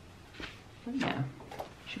 Oh, yeah.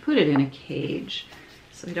 She put it in a cage,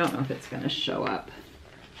 so I don't know if it's going to show up.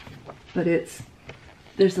 But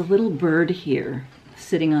there's a little bird here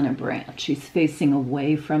sitting on a branch. She's facing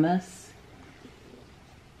away from us.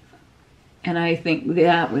 And I think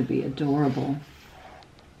that would be adorable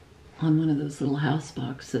on one of those little house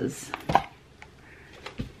boxes.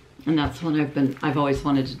 And that's one I've always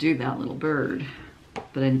wanted to do, that little bird,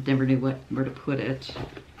 but I never knew where to put it.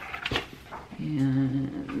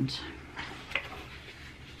 And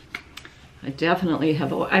I definitely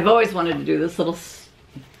have, I've always wanted to do this little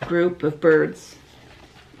group of birds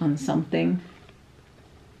on something.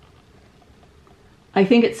 I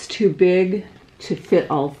think it's too big to fit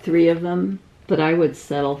all 3 of them, but I would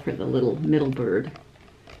settle for the little middle bird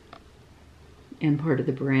and part of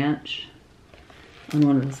the branch on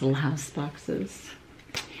one of those little house boxes.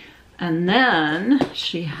 And then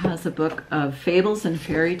she has a book of fables and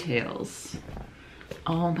fairy tales.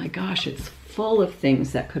 Oh my gosh, it's full of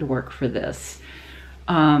things that could work for this.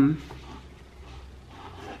 Let's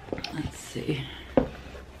see.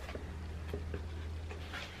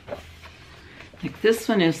 Like this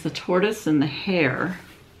one is the tortoise and the hare.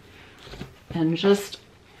 And just,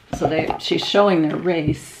 so she's showing their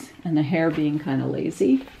race and the hare being kind of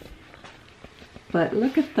lazy. But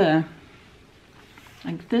look at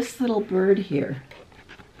like this little bird here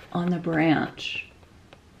on the branch,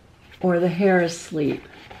 or the hare asleep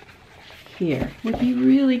here, would be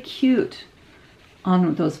really cute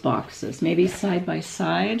on those boxes, maybe side by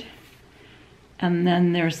side. And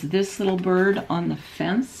then there's this little bird on the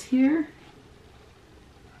fence here.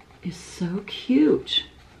 Is so cute.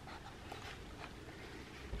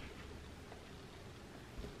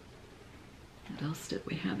 What else did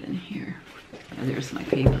we have in here? Oh, there's my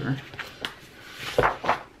paper.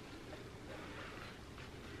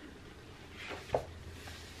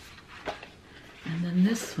 And then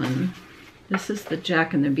this one, this is the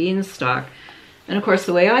Jack and the Beanstalk. And of course,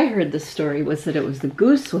 the way I heard this story was that it was the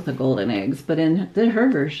goose with the golden eggs, but in her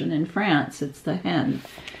version in France, it's the hen.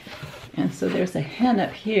 And so there's a hen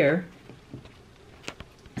up here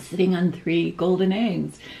sitting on 3 golden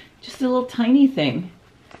eggs. Just a little tiny thing,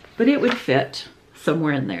 but it would fit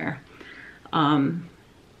somewhere in there.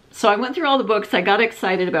 So I went through all the books. I got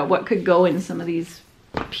excited about what could go in some of these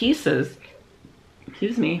pieces.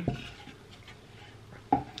 Excuse me.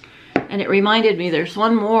 And it reminded me there's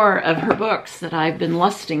one more of her books that I've been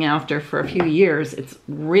lusting after for a few years. It's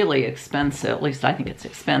really expensive, at least I think it's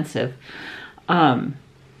expensive. And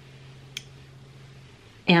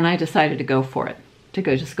I decided to go for it,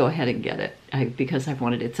 just go ahead and get it, because I've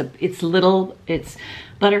wanted it. It's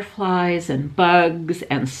butterflies and bugs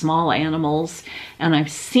and small animals, and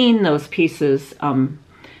I've seen those pieces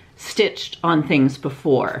stitched on things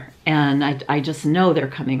before, and I just know they're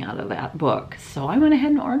coming out of that book. So I went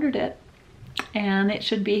ahead and ordered it, and it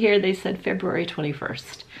should be here. They said February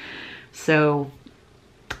 21st. So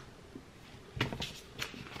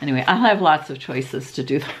anyway, I'll have lots of choices to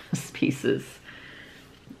do those pieces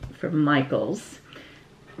from Michael's.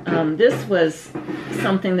 This was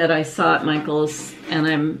something that I saw at Michael's, and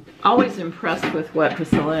I'm always impressed with what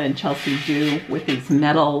Priscilla and Chelsea do with these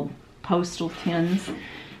metal postal tins.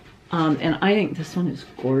 And I think this one is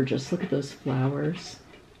gorgeous. Look at those flowers.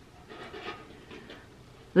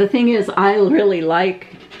 The thing is, I really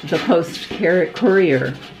like the post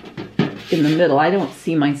courier in the middle. I don't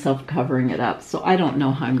see myself covering it up, so I don't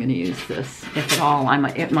know how I'm going to use this, if at all.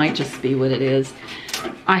 It might just be what it is.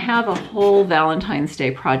 I have a whole Valentine's Day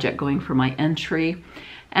project going for my entry,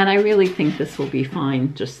 and I really think this will be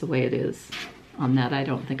fine just the way it is on that. I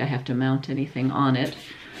don't think I have to mount anything on it,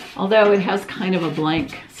 although it has kind of a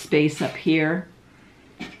blank space up here.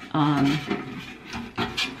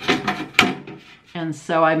 And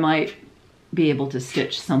so I might be able to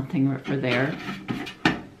stitch something for there,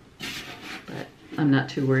 but I'm not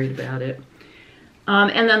too worried about it.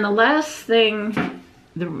 And then the last thing,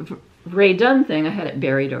 the Rae Dunn thing, I had it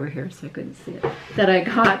buried over here so I couldn't see it, that I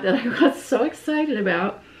got so excited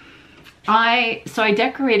about. So I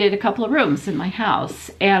decorated a couple of rooms in my house,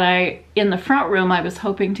 and in the front room I was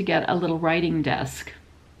hoping to get a little writing desk,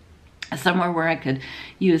 somewhere where I could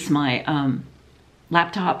use my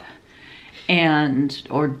laptop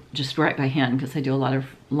or just write by hand, because I do a lot of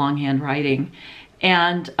longhand writing,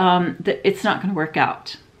 and it's not going to work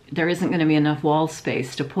out. There isn't going to be enough wall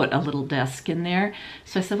space to put a little desk in there.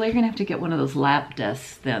 So I said, well, you're going to have to get one of those lap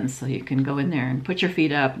desks then, so you can go in there and put your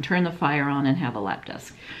feet up and turn the fire on and have a lap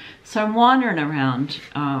desk. So I'm wandering around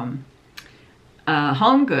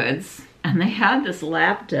Home Goods, and they had this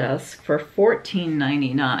lap desk for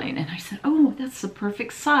 $14.99. And I said, oh, that's the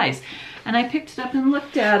perfect size. And I picked it up and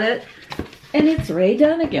looked at it, and it's Rae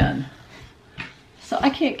Dunn again. So I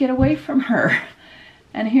can't get away from her.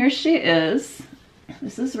 And here she is.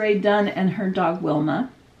 This is Rae Dunn and her dog Wilma.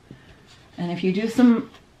 And if you do some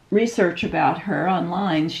research about her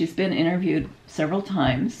online, she's been interviewed several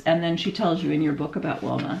times, and then she tells you in your book about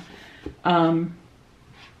Wilma. I'm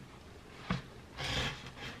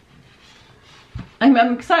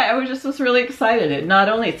excited. I was really excited. Not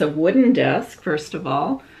only it's a wooden desk, first of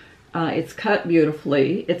all, it's cut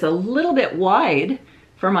beautifully. It's a little bit wide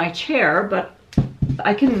for my chair, but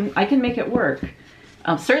I can make it work.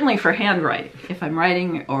 Certainly for handwriting. If I'm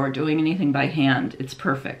writing or doing anything by hand, it's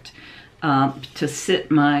perfect. To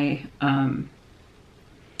sit my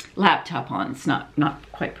laptop on, it's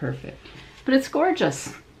not quite perfect. But it's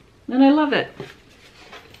gorgeous, and I love it.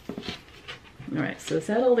 All right, so is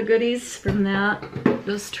that all the goodies from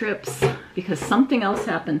those trips? Because something else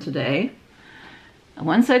happened today.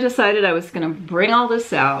 Once I decided I was gonna bring all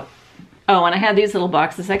this out. Oh, and I had these little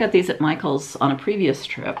boxes. I got these at Michael's on a previous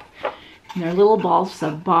trip. And they're little balls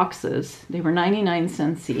of boxes. They were 99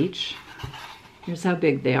 cents each. Here's how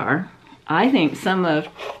big they are. I think some of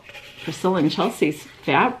Priscilla and Chelsea's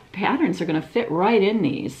patterns are gonna fit right in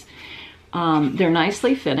these. They're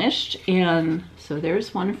nicely finished, and so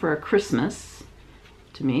there's one for a Christmas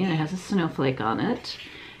to me. It has a snowflake on it.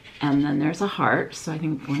 And then there's a heart, so I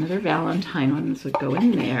think one of their Valentine ones would go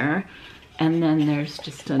in there. And then there's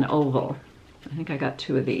just an oval. I think I got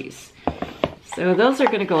 2 of these. So those are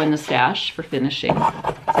gonna go in the stash for finishing.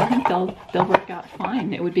 So I think they'll work out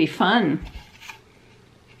fine. It would be fun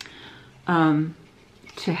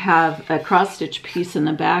to have a cross-stitch piece in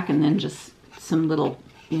the back and then just some little,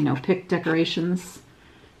 you know, pick decorations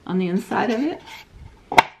on the inside of it.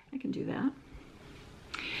 I can do that.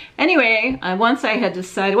 Anyway, once I had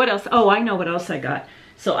decided what else, oh, I know what else I got.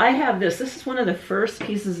 So I have this. This is one of the first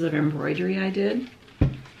pieces of embroidery I did.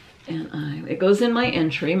 And it goes in my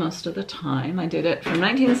entry most of the time. I did it from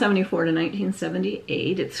 1974 to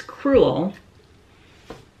 1978. It's Cruel.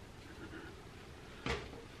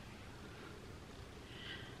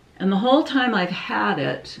 And the whole time I've had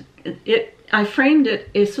it, I framed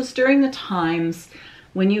it, this was during the times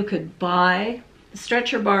when you could buy the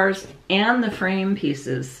stretcher bars and the frame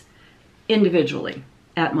pieces individually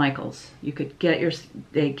at Michael's. You could get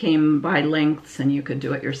they came by lengths and you could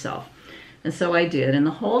do it yourself. And so I did. And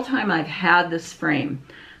the whole time I've had this frame,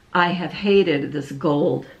 I have hated this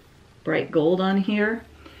gold, bright gold on here.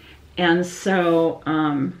 And so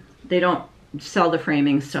they don't sell the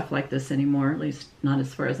framing stuff like this anymore, at least not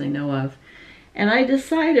as far as I know of. And I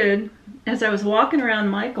decided, as I was walking around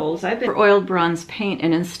Michael's, I've been for oiled bronze paint,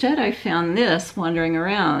 and instead I found this wandering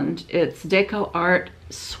around. It's Deco Art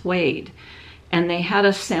Suede, and they had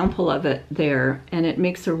a sample of it there, and it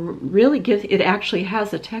makes a really it actually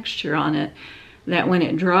has a texture on it that when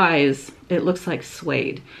it dries, it looks like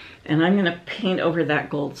suede. And I'm gonna paint over that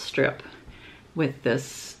gold strip with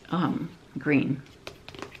this green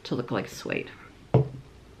to look like suede. All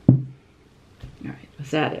right,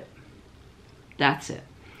 was that it? That's it.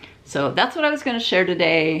 So that's what I was going to share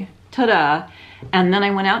today. Ta-da! And then I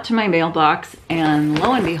went out to my mailbox, and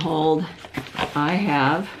lo and behold, I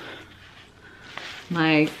have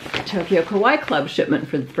my Tokyo Kawaii Club shipment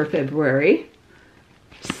for February.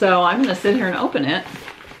 So I'm going to sit here and open it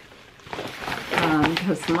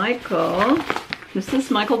because this is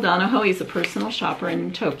Michael Donahoe. He's a personal shopper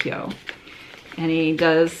in Tokyo, and he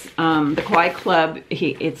does the Kawaii Club.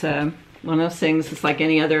 It's one of those things. It's like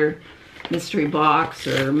any other mystery box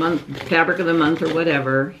or fabric of the month or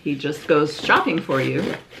whatever. He just goes shopping for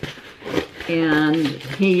you, and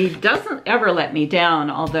he doesn't ever let me down,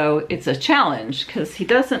 although it's a challenge because he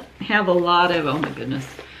doesn't have a lot of, oh my goodness,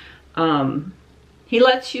 he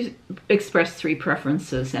lets you express 3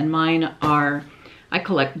 preferences, and mine are, I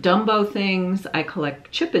collect Dumbo things, I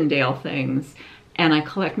collect Chip 'n Dale things, and I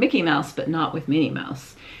collect Mickey Mouse, but not with Minnie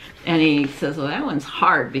Mouse. And he says, well, that one's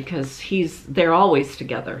hard because they're always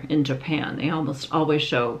together in Japan. They almost always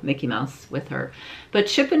show Mickey Mouse with her. But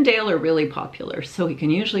Chip 'n Dale are really popular, so he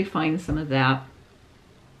can usually find some of that.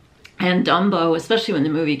 And Dumbo, especially when the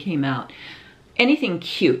movie came out, anything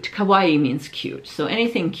cute, kawaii means cute, so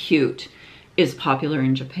anything cute is popular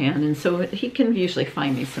in Japan. And so he can usually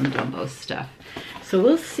find me some Dumbo stuff. So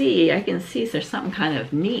we'll see. I can see if there's something kind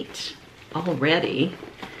of neat already.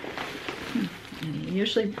 And he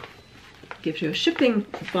usually gives you a shipping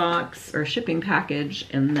box or a shipping package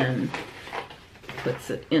and then puts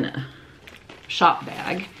it in a shop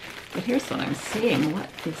bag. But here's what I'm seeing. What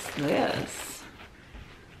is this?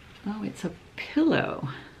 Oh, it's a pillow.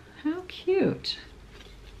 How cute.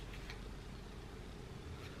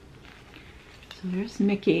 So there's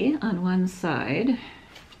Mickey on one side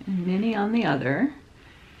and Minnie on the other.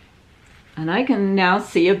 And I can now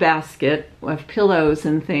see a basket of pillows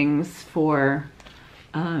and things for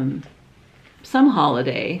some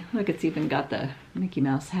holiday. Look, it's even got the Mickey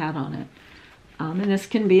Mouse hat on it. And this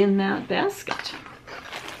can be in that basket.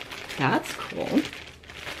 That's cool.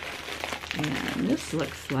 And this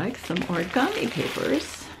looks like some origami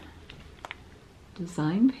papers.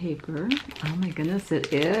 Design paper. Oh my goodness,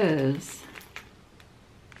 it is.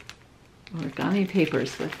 Origami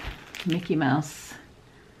papers with Mickey Mouse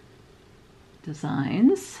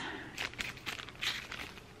designs.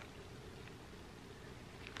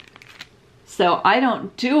 So I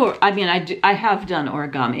don't do, I mean, I have done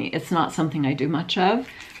origami. It's not something I do much of,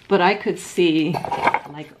 but I could see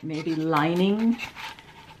like maybe lining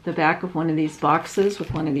the back of one of these boxes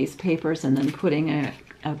with one of these papers and then putting a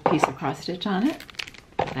piece of cross stitch on it.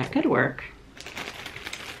 That could work.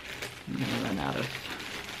 I'm gonna run out of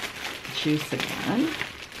juice again.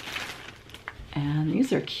 And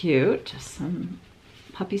these are cute, some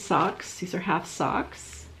puppy socks. These are half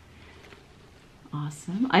socks.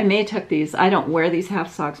 Awesome. I may tuck these. I don't wear these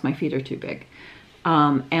half socks. My feet are too big.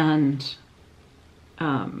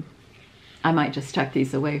 I might just tuck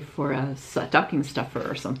these away for a stocking stuffer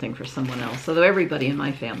or something for someone else. Although everybody in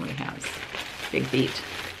my family has big feet.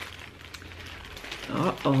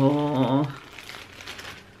 Uh-oh.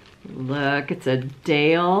 Look, it's a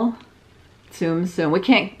Dale Zoom Zoom. We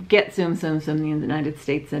can't get Zoom Zooms in the United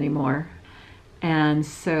States anymore. And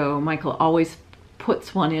so Michael always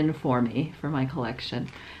puts one in for me for my collection.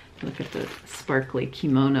 Look at the sparkly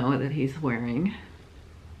kimono that he's wearing.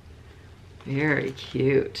 Very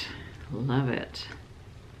cute. Love it.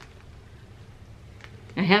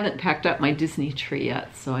 I haven't packed up my Disney tree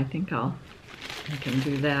yet, so I think I can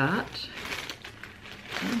do that.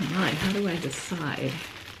 Oh my, how do I decide?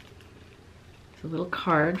 It's a little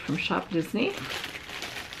card from Shop Disney.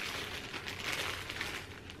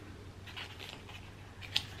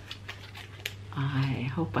 I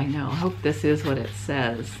hope I know. I hope this is what it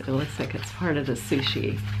says. It looks like it's part of the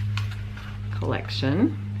sushi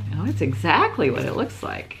collection. Oh, it's exactly what it looks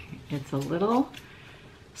like. It's a little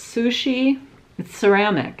sushi, it's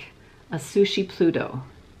ceramic, a sushi Pluto.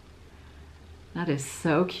 That is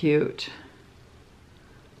so cute.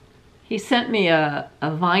 He sent me a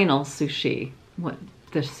vinyl sushi,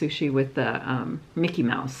 the sushi with the Mickey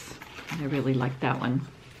Mouse. I really like that one.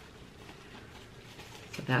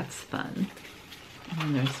 So that's fun.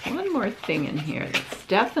 And there's one more thing in here that's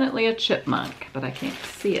definitely a chipmunk, but I can't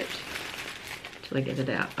see it till I get it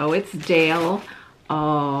out. Oh, it's Dale.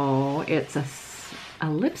 Oh, it's a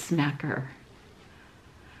lip smacker.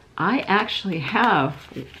 I actually have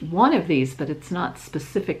one of these, but it's not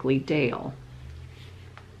specifically Dale.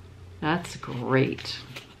 That's great.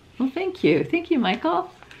 Well, thank you. Thank you, Michael.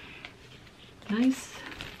 Nice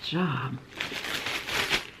job.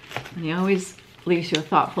 And he always leaves you a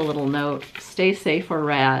thoughtful little note. Stay safe or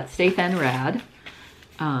rad. Safe and rad.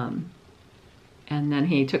 And then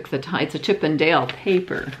he took the time. It's a Chip and Dale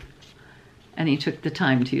paper. And he took the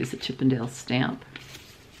time to use a Chip and Dale stamp.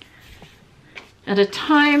 At a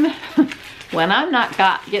time when I'm not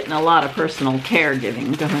getting a lot of personal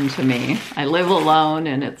caregiving going to me. I live alone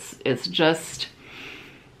and it's just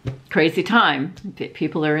crazy time.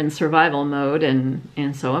 People are in survival mode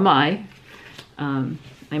and so am I. I'm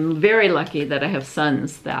very lucky that I have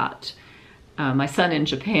sons that, my son in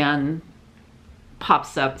Japan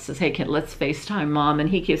pops up, says, hey kid, let's FaceTime mom, and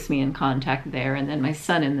he keeps me in contact there. And then my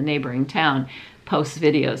son in the neighboring town posts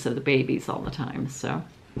videos of the babies all the time. So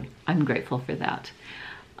I'm grateful for that.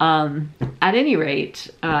 At any rate,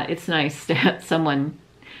 it's nice to have someone,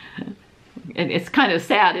 and it's kind of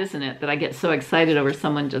sad, isn't it, that I get so excited over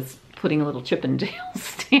someone just putting a little Chip and Dale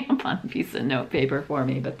stamp on a piece of note paper for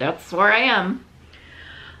me, but that's where I am.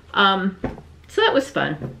 So that was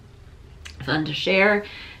fun to share.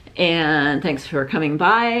 And thanks for coming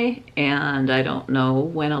by, and I don't know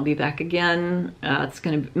when I'll be back again. It's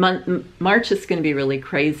gonna be, March is gonna be really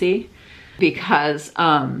crazy because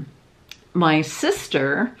my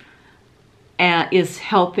sister is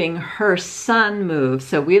helping her son move.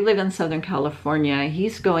 So we live in Southern California.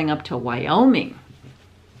 He's going up to Wyoming.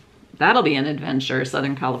 That'll be an adventure.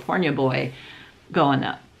 Southern California boy going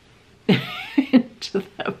up into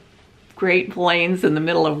the Great Plains in the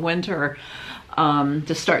middle of winter.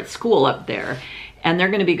 To start school up there, and they're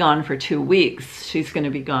going to be gone for 2 weeks. She's going to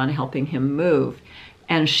be gone helping him move,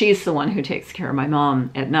 and she's the one who takes care of my mom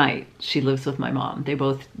at night. She lives with my mom. They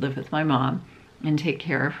both live with my mom and take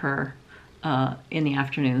care of her in the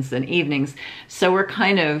afternoons and evenings. So we're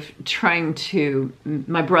kind of trying to,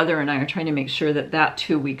 my brother and I are trying to make sure that that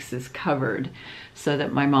 2 weeks is covered so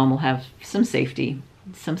that my mom will have some safety,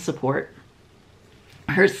 some support.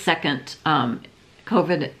 Her second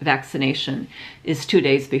COVID vaccination is 2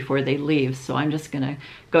 days before they leave. So I'm just gonna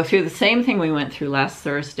go through the same thing we went through last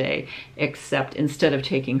Thursday, except instead of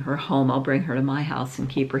taking her home, I'll bring her to my house and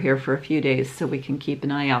keep her here for a few days so we can keep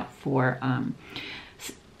an eye out for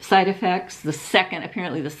side effects.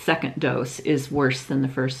 Apparently the second dose is worse than the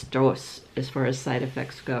first dose as far as side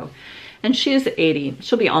effects go. And she is 80,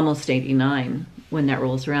 she'll be almost 89 when that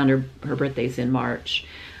rolls around. Her birthday's in March.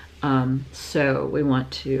 So we want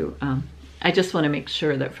to I just want to make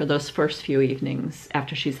sure that for those first few evenings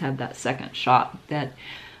after she's had that second shot that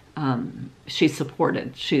she's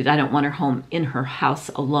supported. I don't want her home in her house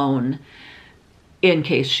alone in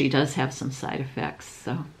case she does have some side effects.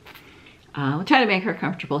 So we'll try to make her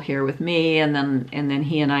comfortable here with me, and then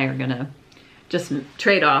he and I are gonna just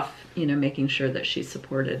trade off, you know, making sure that she's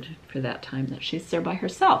supported for that time that she's there by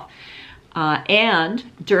herself. And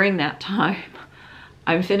during that time,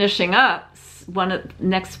 I'm finishing up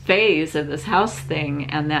next phase of this house thing,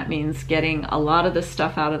 and that means getting a lot of the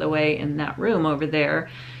stuff out of the way in that room over there.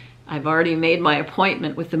 I've already made my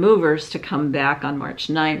appointment with the movers to come back on March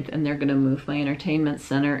 9th, and they're gonna move my entertainment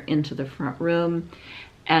center into the front room.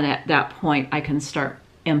 And at that point, I can start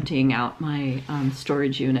emptying out my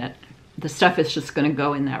storage unit. The stuff is just gonna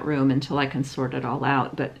go in that room until I can sort it all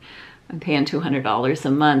out, but I'm paying $200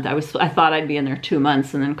 a month. I thought I'd be in there 2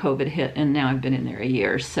 months, and then COVID hit, and now I've been in there a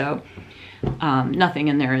year. So nothing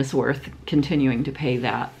in there is worth continuing to pay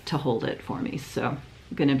that to hold it for me. So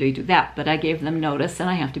I'm gonna do that, but I gave them notice, and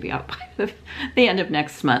I have to be out by the end of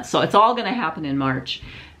next month. So it's all gonna happen in March,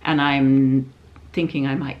 and I'm thinking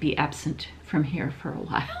I might be absent from here for a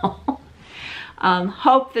while.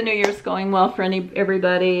 Hope the New Year's going well for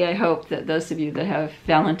everybody. I hope that those of you that have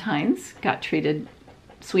Valentine's got treated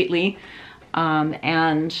sweetly,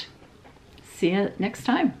 and see you next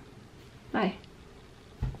time. Bye.